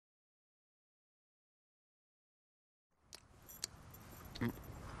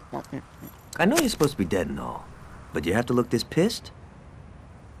I know you're supposed to be dead and all, but you have to look this pissed?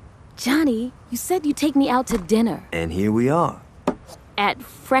 Johnny, you said you'd take me out to dinner. And here we are. At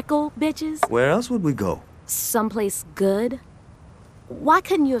Freckle Bitches? Where else would we go? Someplace good? Why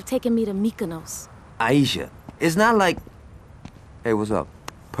couldn't you have taken me to Mykonos? Aisha, it's not like... Hey, what's up?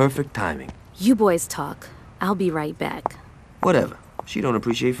 Perfect timing. You boys talk. I'll be right back. Whatever. She don't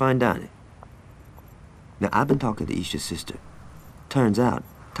appreciate fine dining. Now, I've been talking to Isha's sister. Turns out,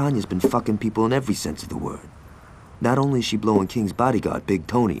 Tanya's been fucking people in every sense of the word. Not only is she blowing King's bodyguard, Big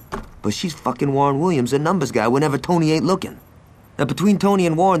Tony, but she's fucking Warren Williams, a numbers guy, whenever Tony ain't looking. Now, between Tony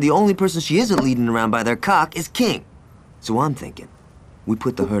and Warren, the only person she isn't leading around by their cock is King. So I'm thinking, we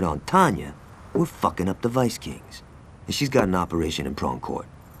put the hurt on Tanya, we're fucking up the Vice Kings. And she's got an operation in Prawn Court.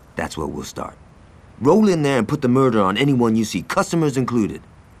 That's where we'll start. Roll in there and put the murder on anyone you see, customers included.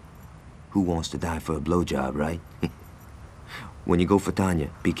 Who wants to die for a blowjob, right? When you go for Tanya,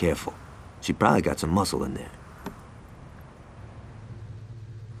 be careful. She probably got some muscle in there.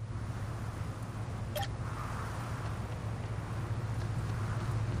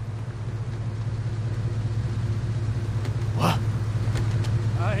 What?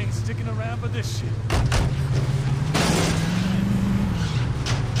 I ain't sticking around for this shit.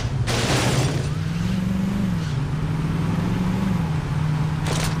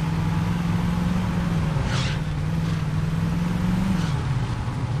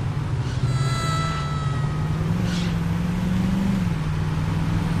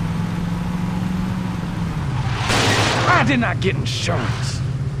 I did not get insurance.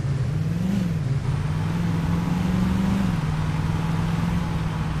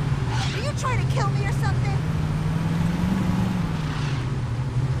 Are you trying to kill me or something?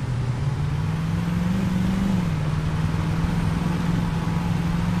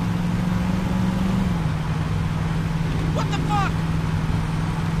 What the fuck?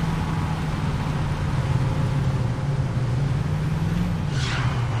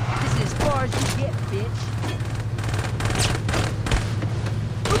 This is as far as you get, bitch.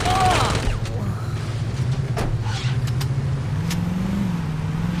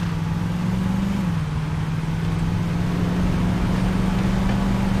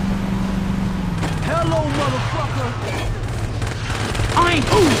 Hello, motherfucker! I ain't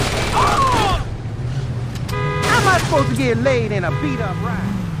who? Oh! How am I supposed to get laid in a beat-up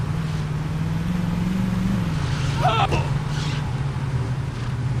ride? Oh!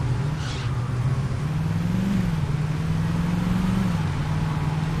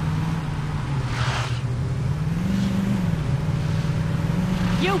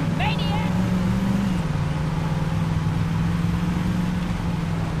 You maniac!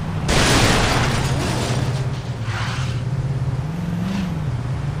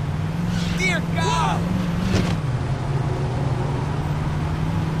 Dear God!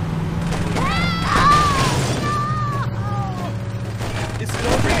 It's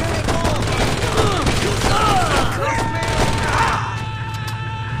over.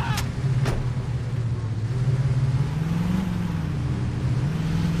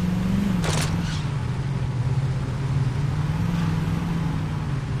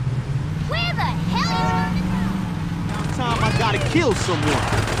 Where the hell? Time I gotta kill someone.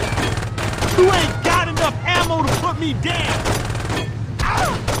 You ain't got enough ammo to put me down.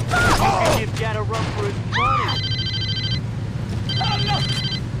 And you've gotta run for his money.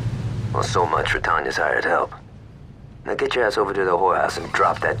 Well, so much for Tanya's hired help. Now get your ass over to the whorehouse and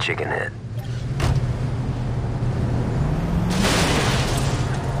drop that chicken head.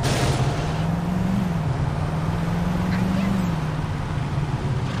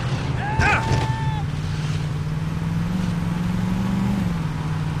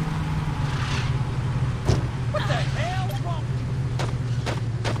 What the hell wrong?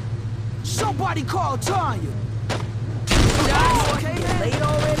 Somebody call Tanya. Okay, man. Late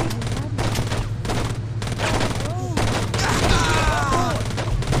already?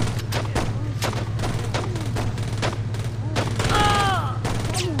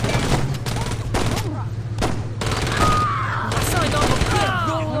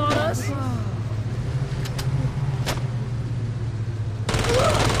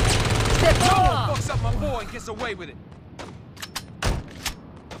 Fucks up my boy and gets away with it.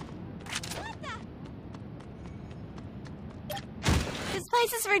 This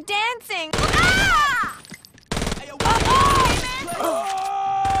place is for dancing. Ah!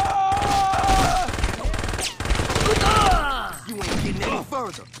 You ain't getting any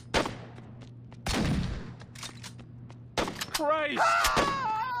further. Christ!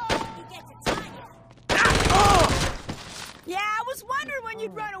 Yeah, I was wondering when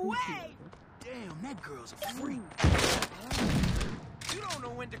you'd run away. Damn, that girl's a freak. You don't know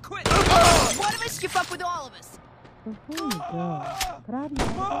when to quit. One of us, you fuck with all of us. Before you go, could I be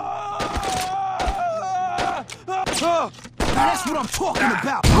That's what I'm talking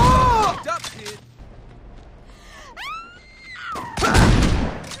about. Fucked up, kid.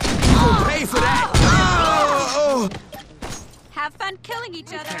 You'll pay for that. Have fun killing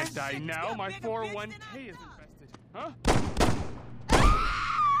each other. Can't die now. My 401k is invested. Huh?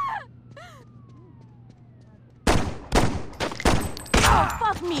 Oh,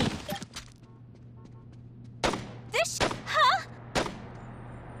 fuck me! This, huh?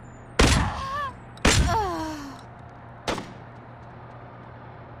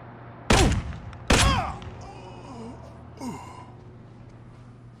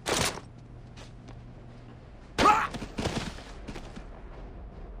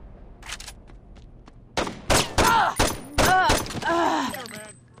 Here,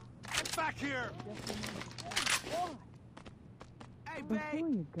 man. Get back here. Hey, before babe.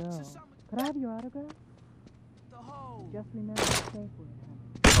 you go, could I have your autograph? The hole. Just remember to stay for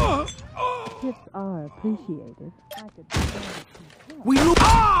it. Tips are appreciated. I could stand it too. We lose.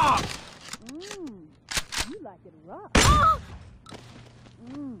 Ah! You like it rough.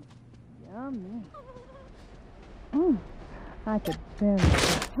 Yummy. I could bear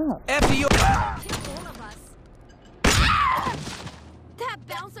it tough. After you. Kill all of us. That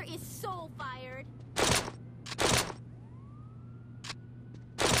bouncer is so fired.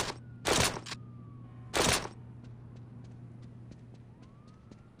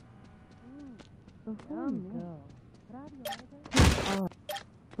 Before you go, could I have your autograph?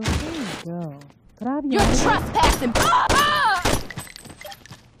 Before you go, could I have your You're autograph? trespassing!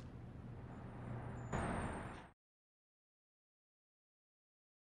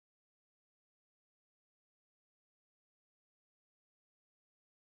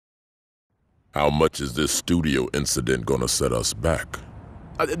 How much is this studio incident gonna set us back?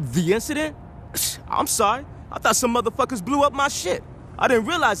 The incident? I'm sorry. I thought some motherfuckers blew up my shit. I didn't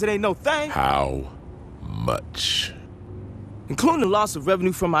realize it ain't no thing. How much? Including the loss of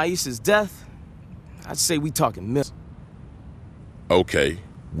revenue from Aisha's death, I'd say we talking millions. Okay,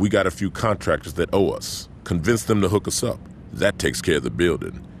 we got a few contractors that owe us. Convince them to hook us up. That takes care of the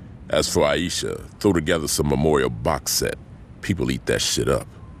building. As for Aisha, throw together some memorial box set. People eat that shit up.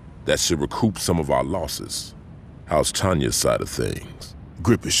 That should recoup some of our losses. How's Tanya's side of things?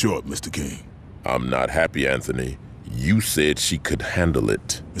 Grip is short, Mr. King. I'm not happy, Anthony. You said she could handle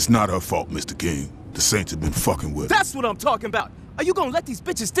it. It's not her fault, Mr. King. The Saints have been fucking with her. That's what I'm talking about. Are you gonna let these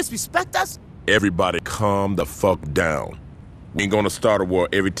bitches disrespect us? Everybody calm the fuck down. We ain't gonna start a war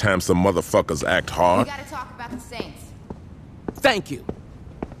every time some motherfuckers act We hard. gotta talk about the Saints. Thank you.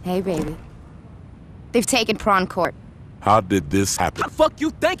 Hey, baby. They've taken Prawn Court. How did this happen? How the fuck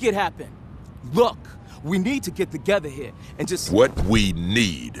you think it happened? Look, we need to get together here and just... What we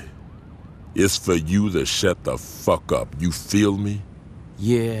need is for you to shut the fuck up. You feel me?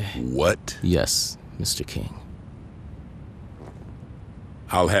 Yeah. What? Yes, Mr. King.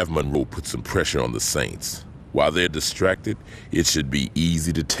 I'll have Monroe put some pressure on the Saints. While they're distracted, it should be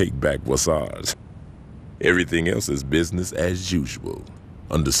easy to take back what's ours. Everything else is business as usual.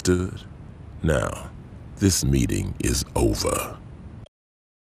 Understood? Now, this meeting is over.